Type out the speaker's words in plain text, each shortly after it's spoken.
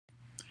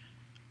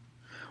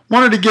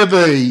Wanted to give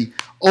a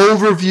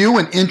overview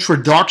and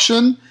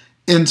introduction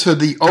into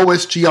the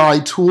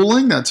OSGI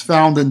tooling that's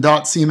found in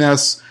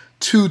dotCMS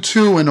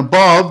 2.2 and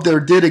above.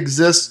 There did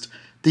exist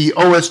the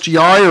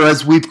OSGI, or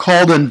as we've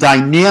called them,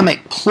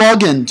 dynamic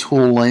plugin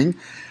tooling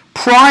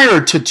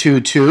prior to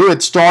 2.2.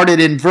 It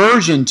started in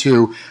version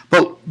 2,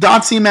 but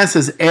dotCMS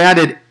has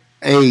added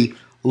a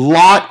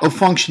lot of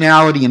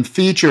functionality and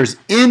features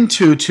in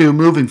 2.2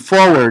 moving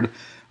forward,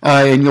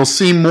 and you'll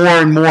see more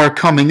and more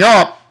coming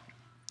up.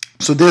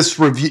 So this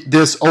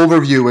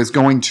overview is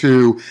going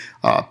to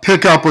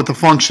pick up with the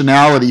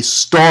functionality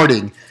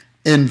starting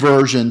in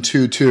version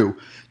 2.2.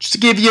 Just to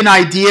give you an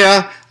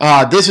idea,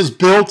 this is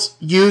built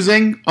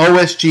using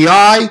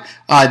OSGI.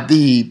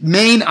 The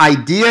main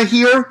idea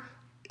here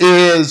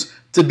is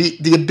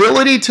the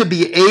ability to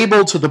be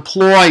able to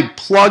deploy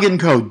plugin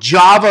code,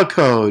 Java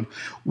code,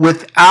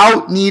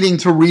 without needing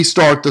to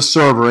restart the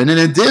server. And in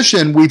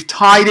addition, we've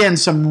tied in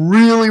some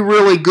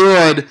really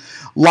good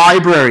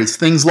libraries,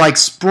 things like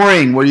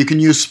Spring, where you can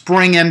use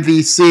Spring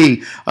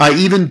MVC,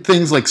 even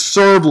things like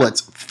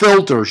servlets,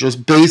 filters,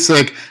 just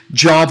basic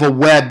Java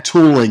web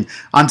tooling.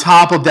 On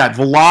top of that,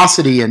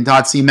 velocity in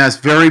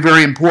dotCMS,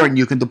 very important.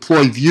 You can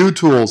deploy view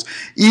tools,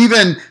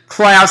 even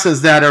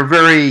classes that are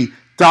very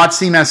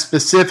dotCMS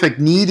specific,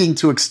 needing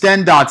to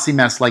extend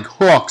dotCMS, like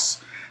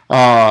hooks,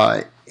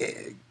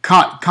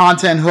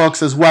 content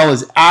hooks, as well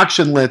as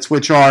actionlets,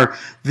 which are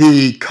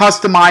the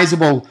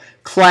customizable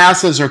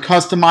classes or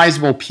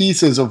customizable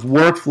pieces of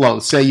workflow.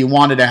 Say you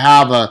wanted to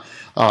have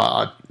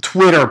a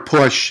Twitter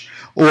push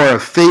or a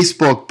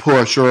Facebook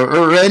push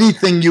or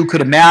anything you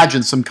could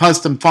imagine, some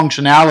custom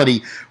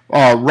functionality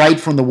right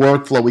from the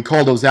workflow. We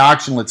call those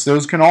actionlets.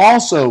 Those can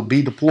also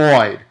be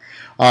deployed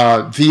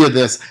via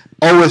this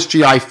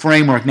OSGI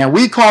framework. Now,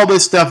 we call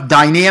this stuff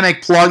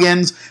dynamic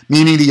plugins,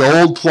 meaning the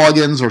old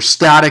plugins or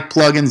static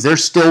plugins, they're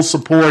still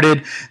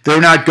supported.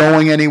 They're not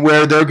going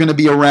anywhere. They're going to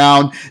be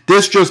around.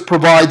 This just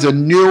provides a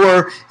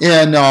newer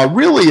and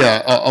really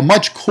a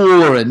much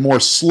cooler and more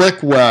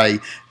slick way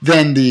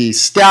than the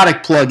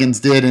static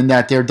plugins did, in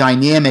that they're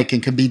dynamic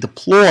and can be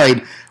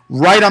deployed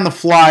right on the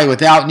fly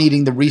without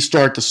needing to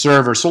restart the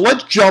server. So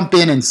let's jump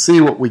in and see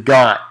what we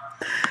got.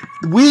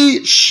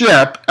 We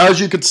ship,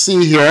 as you can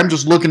see here, I'm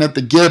just looking at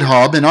the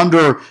GitHub, and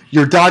under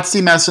your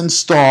dotCMS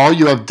install,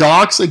 you have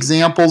docs,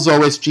 examples,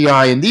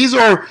 OSGI, and these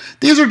are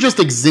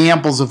just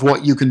examples of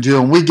what you can do.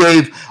 And we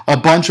gave a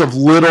bunch of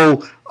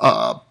little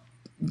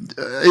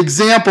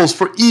examples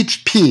for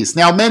each piece.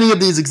 Now, many of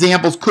these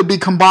examples could be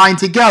combined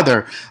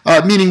together,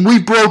 meaning we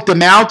broke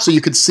them out so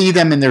you could see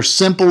them in their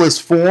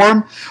simplest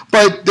form,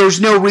 but there's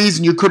no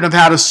reason you couldn't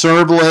have had a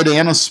servlet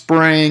and a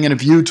Spring and a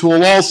view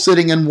tool all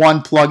sitting in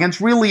one plugin.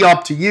 It's really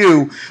up to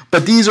you,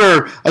 but these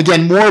are,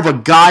 again, more of a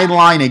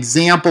guideline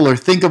example, or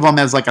think of them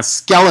as like a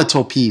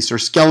skeletal piece or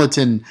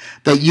skeleton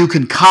that you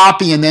can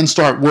copy and then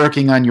start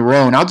working on your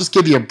own. I'll just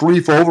give you a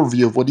brief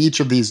overview of what each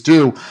of these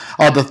do.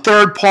 The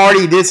third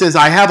party, this is,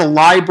 I have a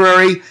library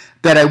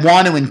that I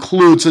want to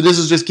include. So this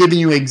is just giving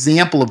you an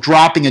example of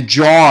dropping a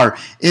jar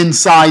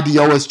inside the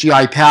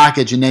OSGI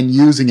package and then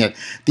using it.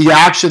 The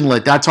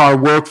actionlet, that's our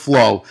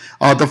workflow.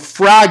 The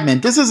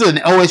fragment, this is an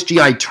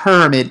OSGI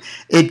term.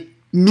 It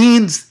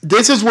means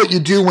this is what you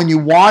do when you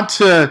want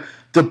to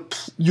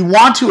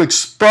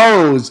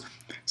expose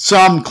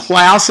some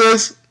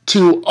classes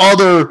to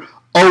other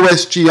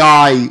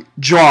OSGI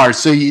jars.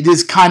 So it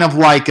is kind of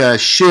like a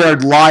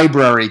shared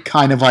library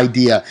kind of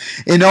idea.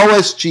 In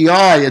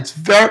OSGI,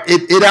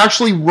 it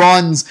actually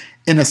runs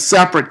in a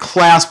separate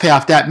class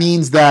path. That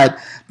means that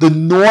the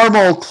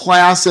normal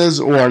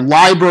classes or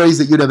libraries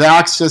that you'd have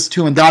access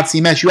to in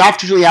dotCMS, you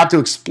actually have to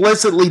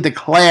explicitly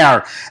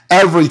declare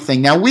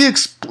everything. Now, we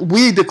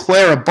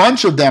declare a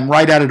bunch of them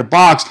right out of the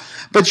box,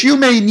 but you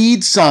may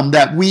need some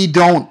that we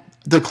don't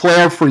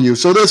declare for you.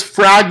 So this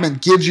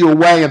fragment gives you a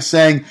way of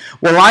saying,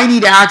 well, I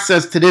need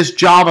access to this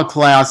Java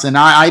class and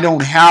I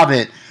don't have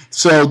it.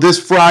 So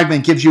this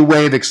fragment gives you a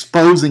way of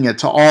exposing it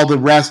to all the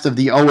rest of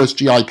the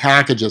OSGI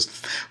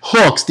packages.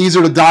 Hooks, these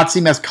are the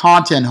dotCMS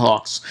content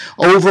hooks.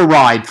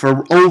 Override,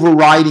 for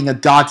overriding a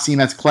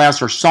dotCMS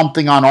class or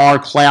something on our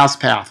class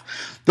path.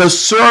 The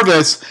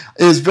service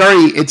is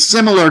it's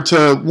similar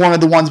to one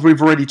of the ones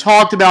we've already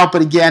talked about,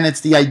 but again,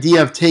 it's the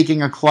idea of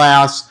taking a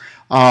class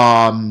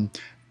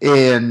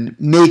in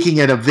making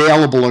it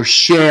available or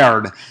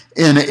shared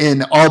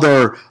in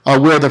other,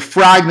 where the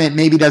fragment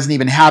maybe doesn't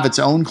even have its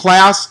own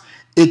class.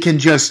 It can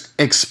just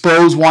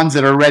expose ones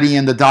that are already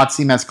in the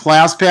dotCMS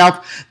class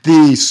path.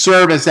 The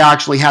service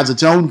actually has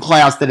its own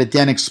class that it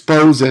then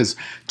exposes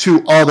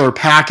to other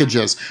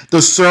packages. The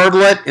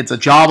servlet, it's a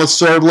Java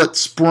servlet.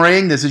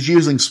 Spring, this is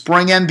using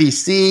Spring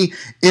MVC,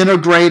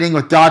 integrating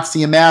with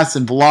dotCMS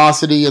and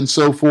velocity and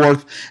so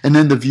forth. And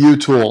then the view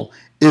tool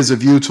is a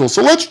view tool.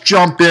 So let's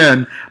jump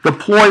in,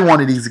 deploy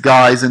one of these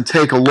guys, and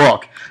take a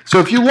look. So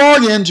if you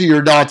log into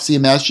your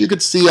dotCMS, you can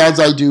see, as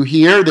I do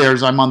here,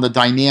 I'm on the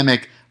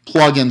dynamic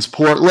plugins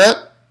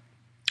portlet.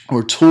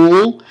 or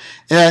tool.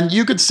 And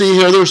you can see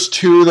here there's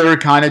two that are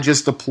kind of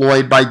just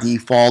deployed by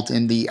default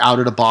in the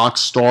out-of-the-box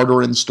start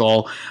or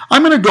install.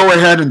 I'm going to go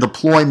ahead and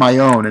deploy my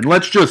own, and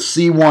let's just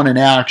see one in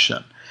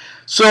action.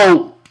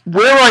 So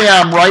where I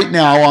am right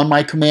now on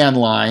my command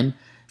line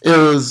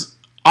is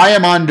I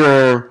am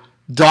under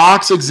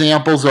Docs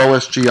Examples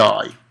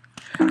OSGI,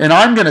 and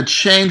I'm going to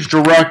change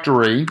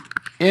directory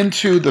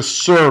into the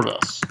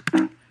service.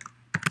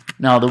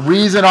 Now the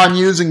reason I'm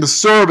using the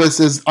service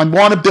is I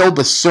want to build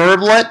the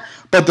servlet,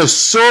 but the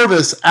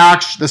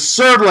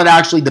servlet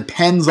actually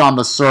depends on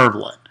the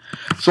servlet.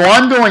 So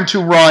I'm going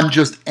to run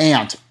just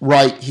ant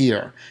right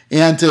here.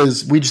 Ant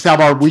is,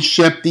 we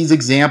ship these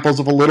examples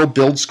of a little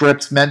build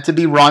script meant to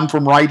be run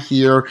from right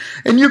here.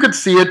 And you can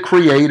see it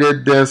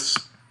created this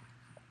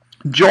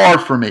jar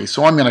for me.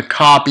 So I'm going to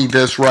copy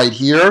this right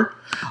here.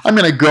 I'm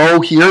going to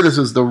go here. This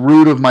is the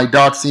root of my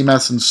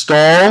dotCMS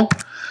install.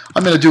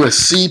 I'm going to do a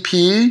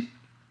CP,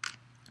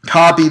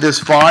 copy this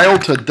file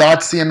to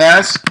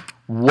dotCMS,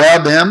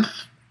 webinf,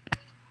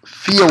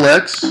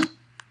 Felix,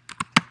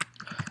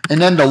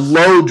 and then the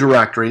load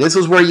directory. This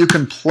is where you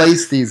can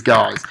place these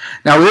guys.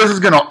 Now this is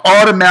going to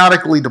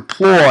automatically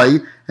deploy.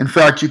 In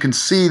fact, you can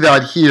see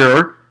that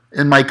here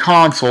in my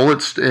console.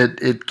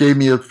 It gave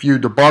me a few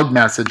debug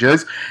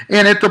messages,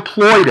 and it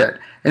deployed it.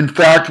 In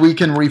fact, we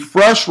can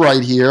refresh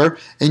right here,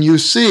 and you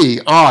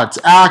see, it's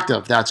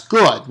active. That's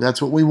good.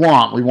 That's what we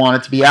want. We want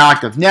it to be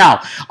active.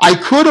 Now, I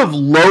could have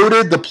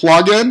loaded the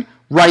plugin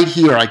right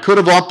here. I could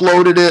have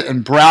uploaded it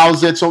and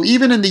browsed it. So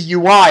even in the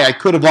UI, I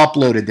could have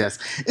uploaded this.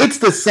 It's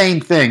the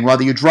same thing,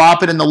 whether you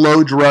drop it in the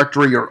load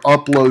directory or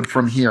upload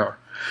from here.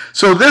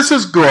 So this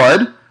is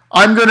good.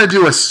 I'm going to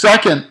do a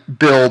second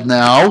build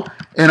now,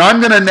 and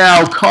I'm going to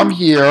now come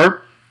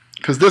here,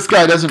 because this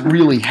guy doesn't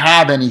really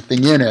have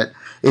anything in it.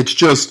 It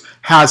just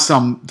has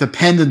some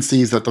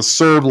dependencies that the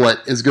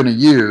servlet is going to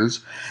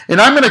use.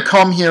 And I'm going to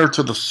come here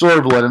to the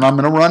servlet, and I'm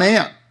going to run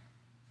ant.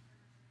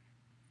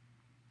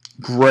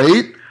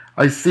 Great.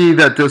 I see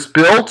that this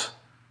built.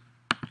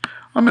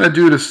 I'm going to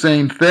do the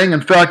same thing.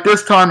 In fact,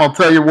 this time I'll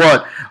tell you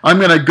what. I'm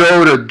going to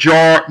go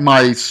to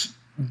my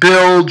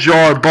build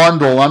jar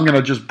bundle. I'm going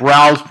to just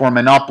browse for them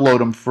and upload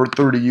them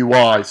through the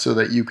UI so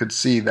that you could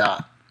see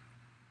that.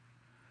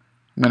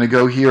 I'm going to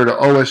go here to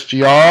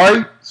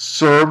OSGI,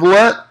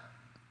 servlet.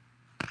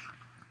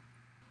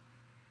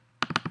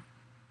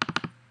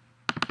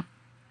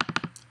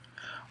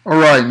 All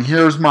right, and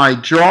here's my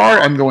jar.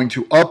 I'm going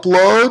to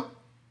upload.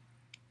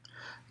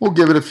 We'll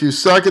give it a few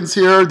seconds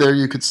here. There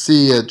you can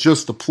see it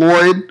just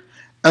deployed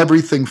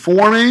everything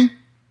for me.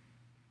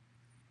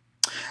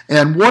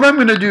 And what I'm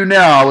going to do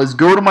now is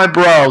go to my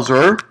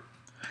browser,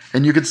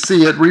 and you can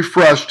see it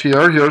refreshed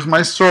here. Here's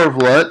my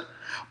servlet.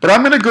 But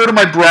I'm going to go to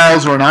my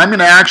browser, and I'm going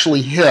to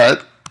actually hit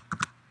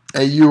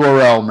a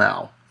URL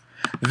now.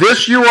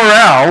 This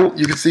URL,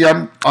 you can see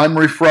I'm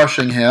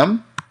refreshing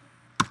him,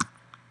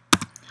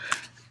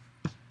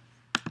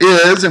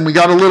 is, and we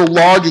got a little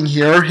logging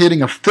here,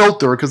 hitting a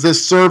filter, because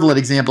this servlet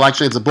example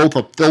actually has both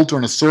a filter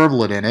and a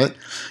servlet in it.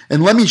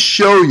 And let me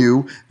show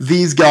you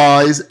these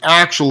guys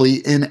actually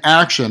in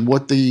action,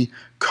 what the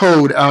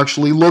code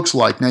actually looks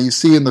like. Now you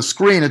see in the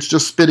screen, it's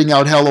just spitting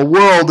out hello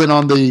world, and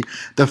on the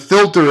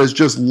filter is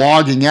just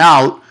logging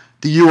out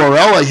the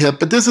URL I hit,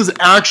 but this is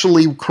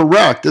actually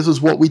correct. This is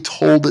what we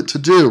told it to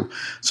do.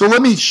 So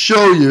let me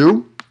show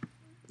you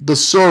the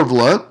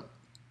servlet.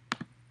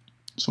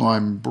 So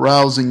I'm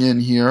browsing in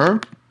here.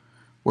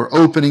 We're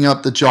opening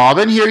up the job,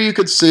 and here you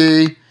could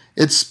see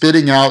it's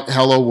spitting out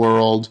hello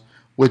world,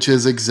 which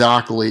is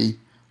exactly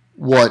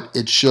what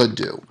it should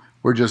do.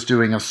 We're just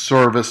doing a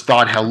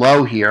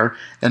service.hello here,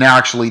 and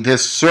actually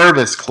this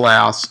service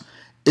class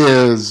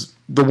is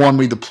the one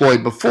we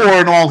deployed before,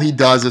 and all he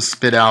does is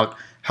spit out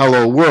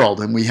hello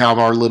world, and we have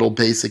our little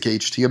basic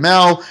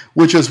HTML,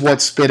 which is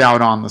what's spit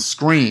out on the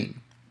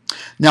screen.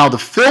 Now the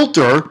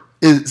filter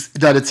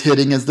that it's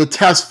hitting is the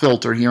test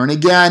filter here. And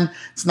again,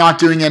 it's not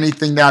doing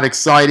anything that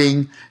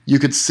exciting. You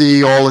could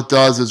see all it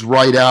does is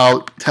write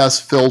out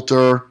test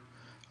filter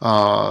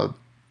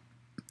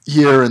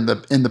here in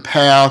the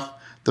path,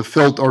 the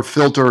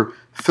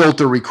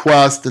filter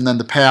request, and then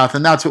the path,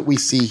 and that's what we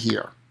see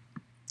here.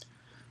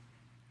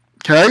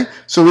 Okay,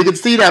 so we can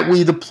see that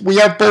we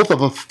have both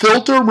of a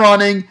filter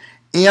running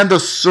and a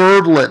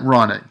servlet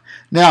running.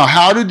 Now,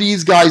 how do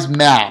these guys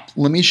map?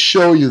 Let me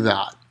show you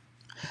that.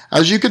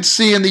 As you can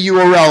see in the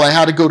URL, I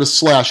had to go to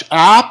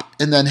 /app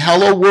and then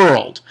hello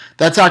world.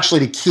 That's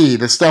actually the key.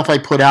 The stuff I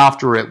put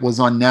after it was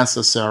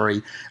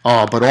unnecessary,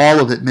 but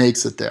all of it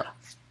makes it there.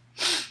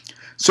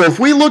 So if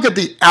we look at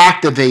the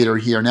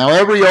activator here, now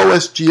every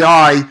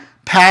OSGI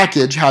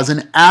package has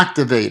an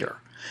activator.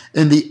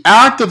 And the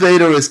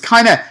activator is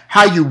kind of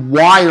how you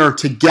wire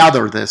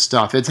together this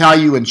stuff. It's how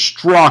you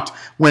instruct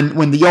when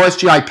the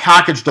OSGI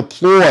package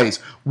deploys,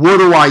 what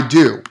do I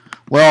do?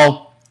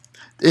 Well,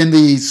 in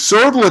the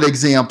servlet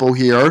example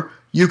here,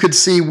 you could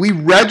see we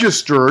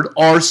registered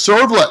our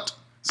servlet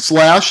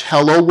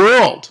 /hello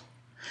world.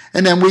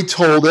 And then we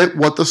told it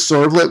what the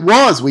servlet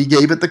was. We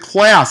gave it the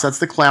class. That's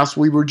the class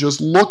we were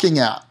just looking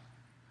at.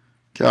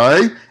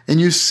 Okay,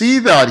 and you see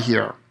that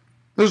here.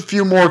 There's a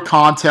few more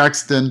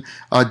context and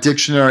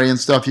dictionary and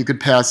stuff you could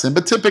pass in,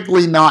 but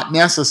typically not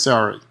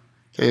necessary.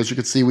 Okay, as you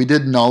can see, we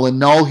did null and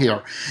null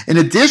here. In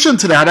addition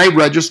to that, I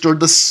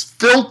registered the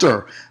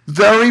filter.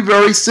 Very,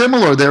 very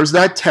similar. There's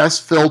that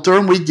test filter,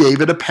 and we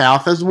gave it a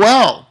path as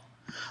well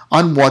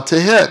on what to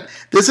hit.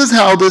 This is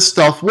how this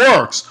stuff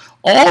works.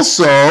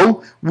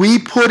 Also, we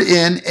put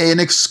in an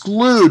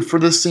exclude for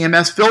the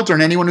CMS filter,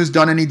 and anyone who's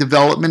done any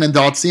development in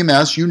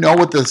dotCMS, you know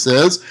what this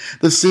is.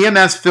 The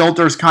CMS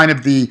filter is kind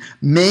of the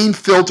main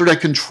filter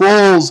that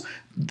controls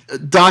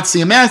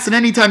dotCMS, and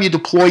anytime you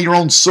deploy your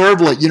own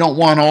servlet, you don't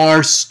want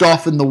our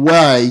stuff in the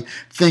way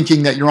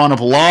thinking that you're on a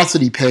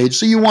velocity page,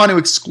 so you want to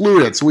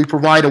exclude it. So we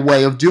provide a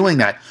way of doing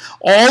that.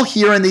 All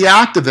here in the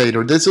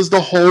activator. This is the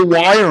whole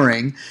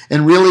wiring,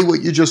 and really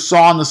what you just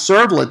saw in the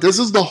servlet, this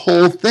is the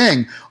whole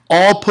thing,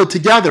 all put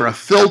together. A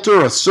filter,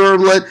 a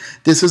servlet,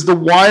 this is the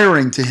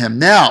wiring to him.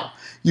 Now,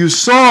 you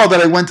saw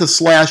that I went to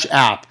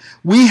 /app.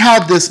 We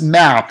have this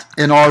mapped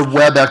in our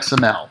web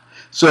XML.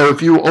 So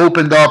if you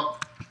opened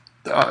up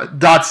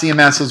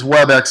dotCMS's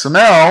web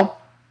XML,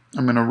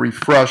 I'm going to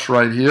refresh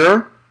right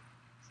here.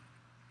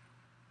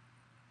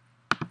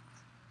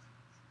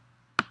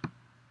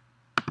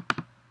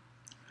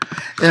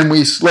 And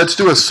let's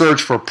do a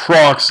search for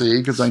proxy,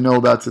 because I know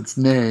that's its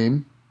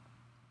name.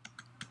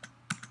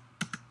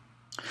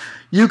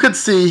 You can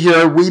see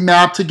here we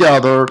map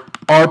together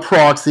our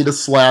proxy to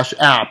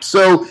 /app.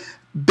 So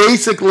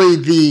basically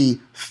the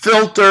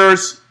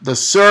filters, the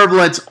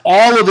servlets,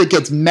 all of it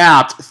gets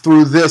mapped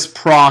through this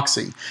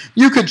proxy.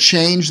 You could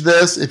change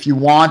this if you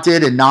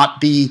wanted and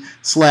not be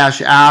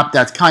 /app.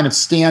 That's kind of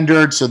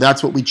standard, so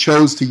that's what we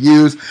chose to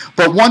use.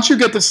 But once you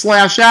get to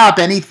 /app,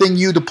 anything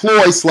you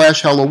deploy,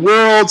 /hello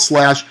world,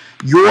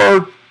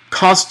 /your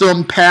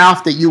custom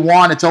path that you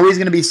want, it's always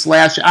going to be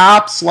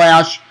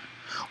 /app,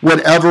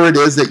 whatever it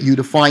is that you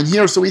define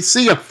here. So we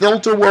see a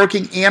filter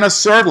working and a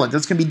servlet.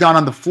 This can be done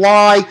on the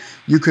fly.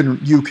 You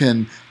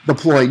can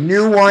deploy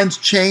new ones,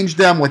 change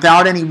them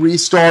without any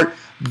restart.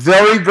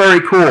 Very,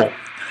 very cool.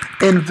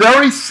 In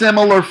very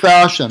similar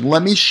fashion,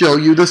 let me show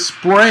you the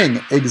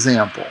Spring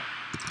example.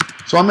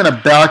 So I'm going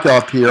to back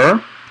up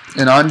here,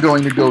 and I'm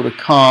going to go to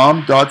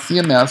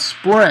com.cms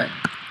Spring.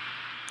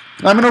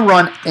 And I'm going to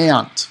run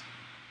ant.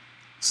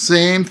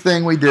 Same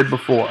thing we did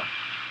before.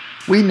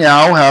 We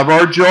now have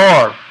our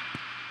jar.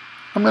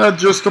 I'm going to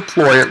just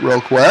deploy it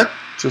real quick,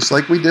 just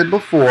like we did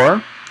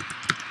before.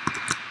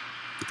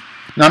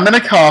 Now I'm going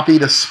to copy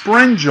the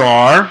Spring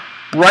jar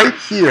right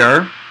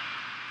here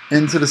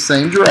into the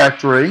same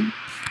directory.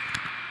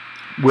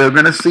 We're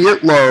going to see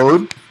it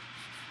load.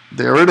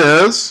 There it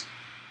is.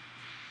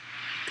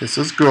 This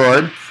is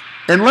good.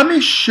 And let me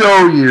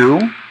show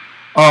you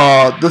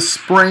the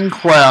Spring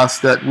class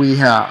that we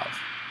have.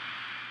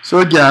 So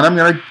again, I'm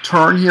going to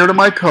turn here to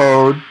my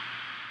code.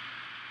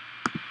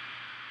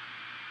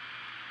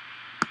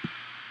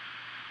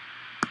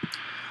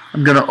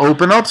 I'm going to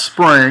open up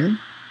Spring.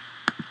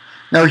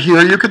 Now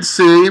here you can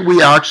see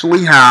we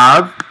actually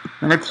have,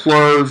 I'm going to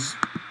close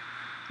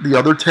the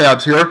other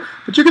tabs here,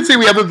 but you can see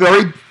we have a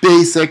very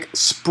basic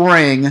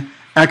Spring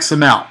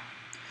XML.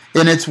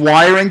 In its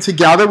wiring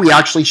together, we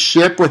actually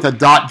ship with a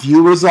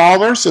 .view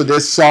resolver, so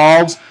this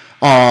solves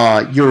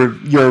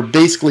your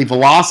basically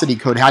velocity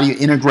code. How do you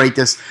integrate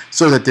this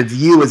so that the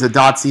view is a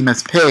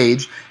dotCMS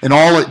page, and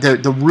all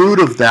the root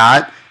of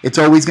that, it's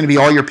always going to be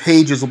all your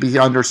pages will be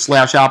under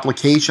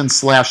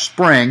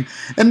 /application/Spring,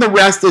 and the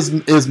rest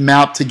is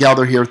mapped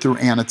together here through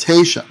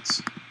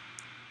annotations.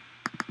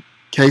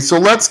 Okay, so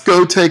let's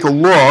go take a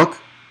look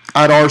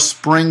at our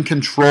Spring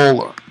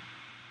controller.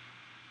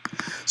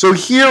 So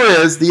here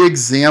is the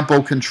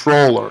example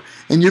controller,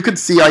 and you can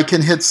see I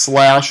can hit /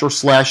 or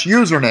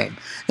 /username.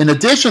 In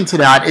addition to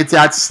that, it's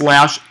at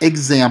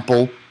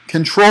 /example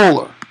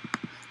controller.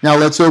 Now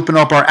let's open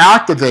up our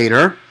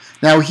activator.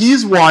 Now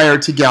he's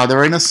wired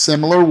together in a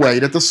similar way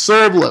that the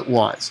servlet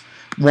was.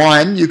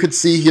 One, you can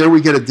see here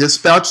we get a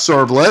dispatch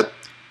servlet.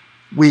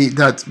 We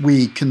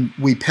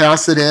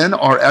pass it in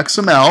our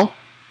XML.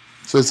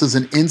 So this is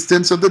an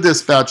instance of the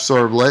dispatch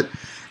servlet.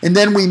 And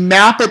then we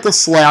map it to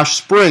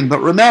 /Spring. But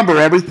remember,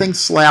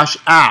 everything's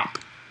 /app.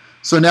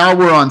 So now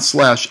we're on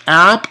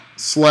 /app/Spring.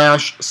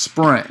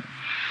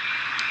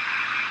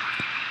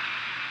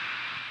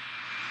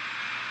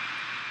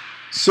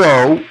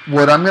 So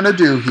what I'm going to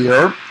do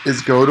here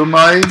is go to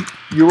my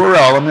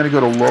URL. I'm going to go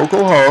to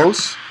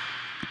localhost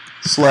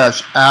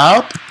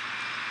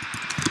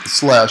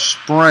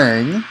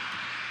 /app/Spring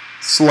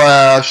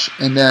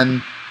and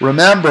then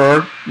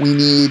remember we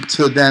need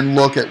to then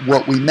look at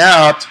what we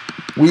mapped.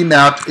 We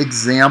mapped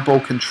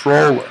example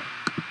controller.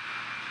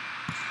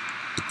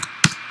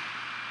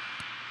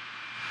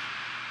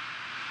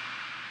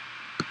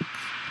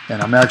 And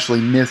I'm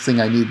actually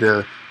missing, I need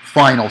the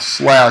final /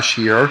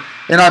 here,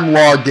 and I'm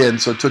logged in,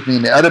 so it took me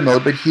into edit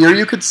mode, but here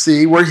you can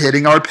see we're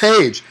hitting our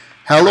page.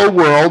 Hello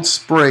World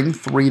Spring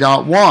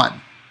 3.1.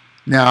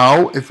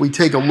 Now, if we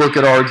take a look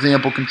at our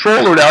example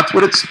controller, that's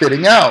what it's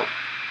spitting out.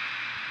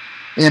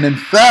 And in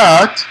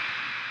fact,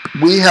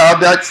 we have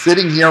that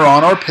sitting here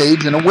on our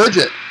page in a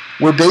widget.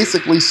 We're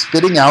basically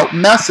spitting out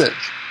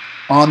message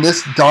on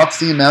this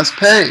dotCMS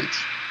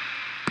page.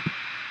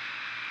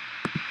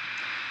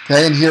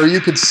 Okay, and here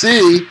you can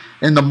see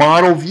in the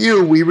model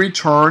view we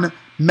return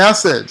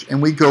message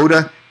and we go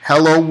to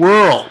Hello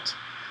World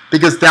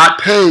because that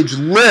page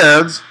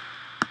lives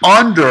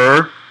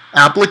under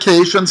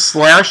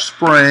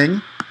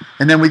application/spring,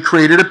 and then we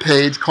created a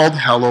page called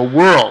Hello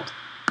World.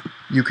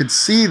 You can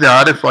see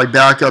that if I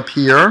back up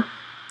here,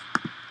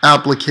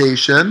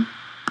 application,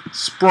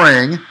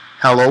 spring,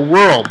 Hello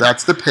World.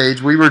 That's the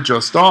page we were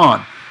just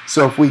on.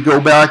 So if we go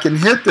back and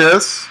hit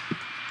this,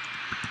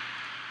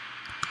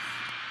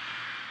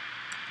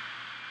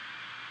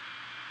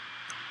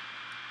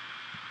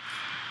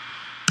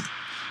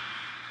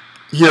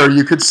 here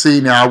you could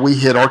see now we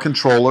hit our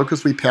controller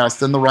because we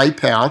passed in the right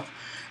path,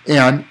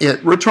 and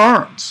it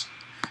returns.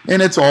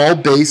 And it's all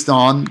based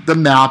on the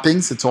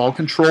mappings. It's all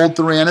controlled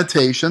through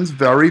annotations.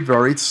 Very,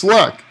 very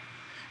slick.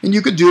 And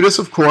you could do this,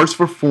 of course,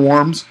 for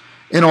forms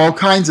and all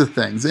kinds of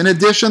things. In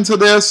addition to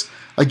this,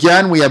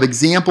 again, we have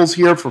examples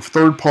here for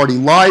third-party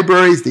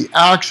libraries, the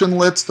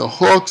actionlets, the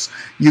hooks.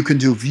 You can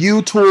do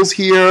view tools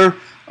here,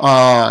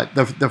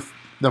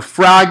 the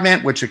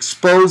fragment, which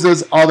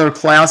exposes other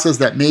classes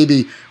that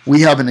maybe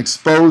we haven't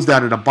exposed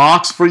out of the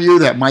box for you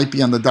that might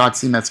be on the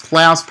dotCMS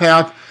class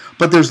path.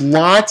 But there's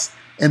lots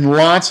and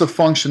lots of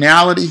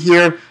functionality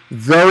here.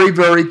 Very,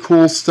 very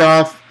cool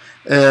stuff.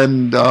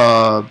 And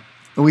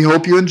we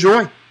hope you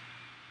enjoy.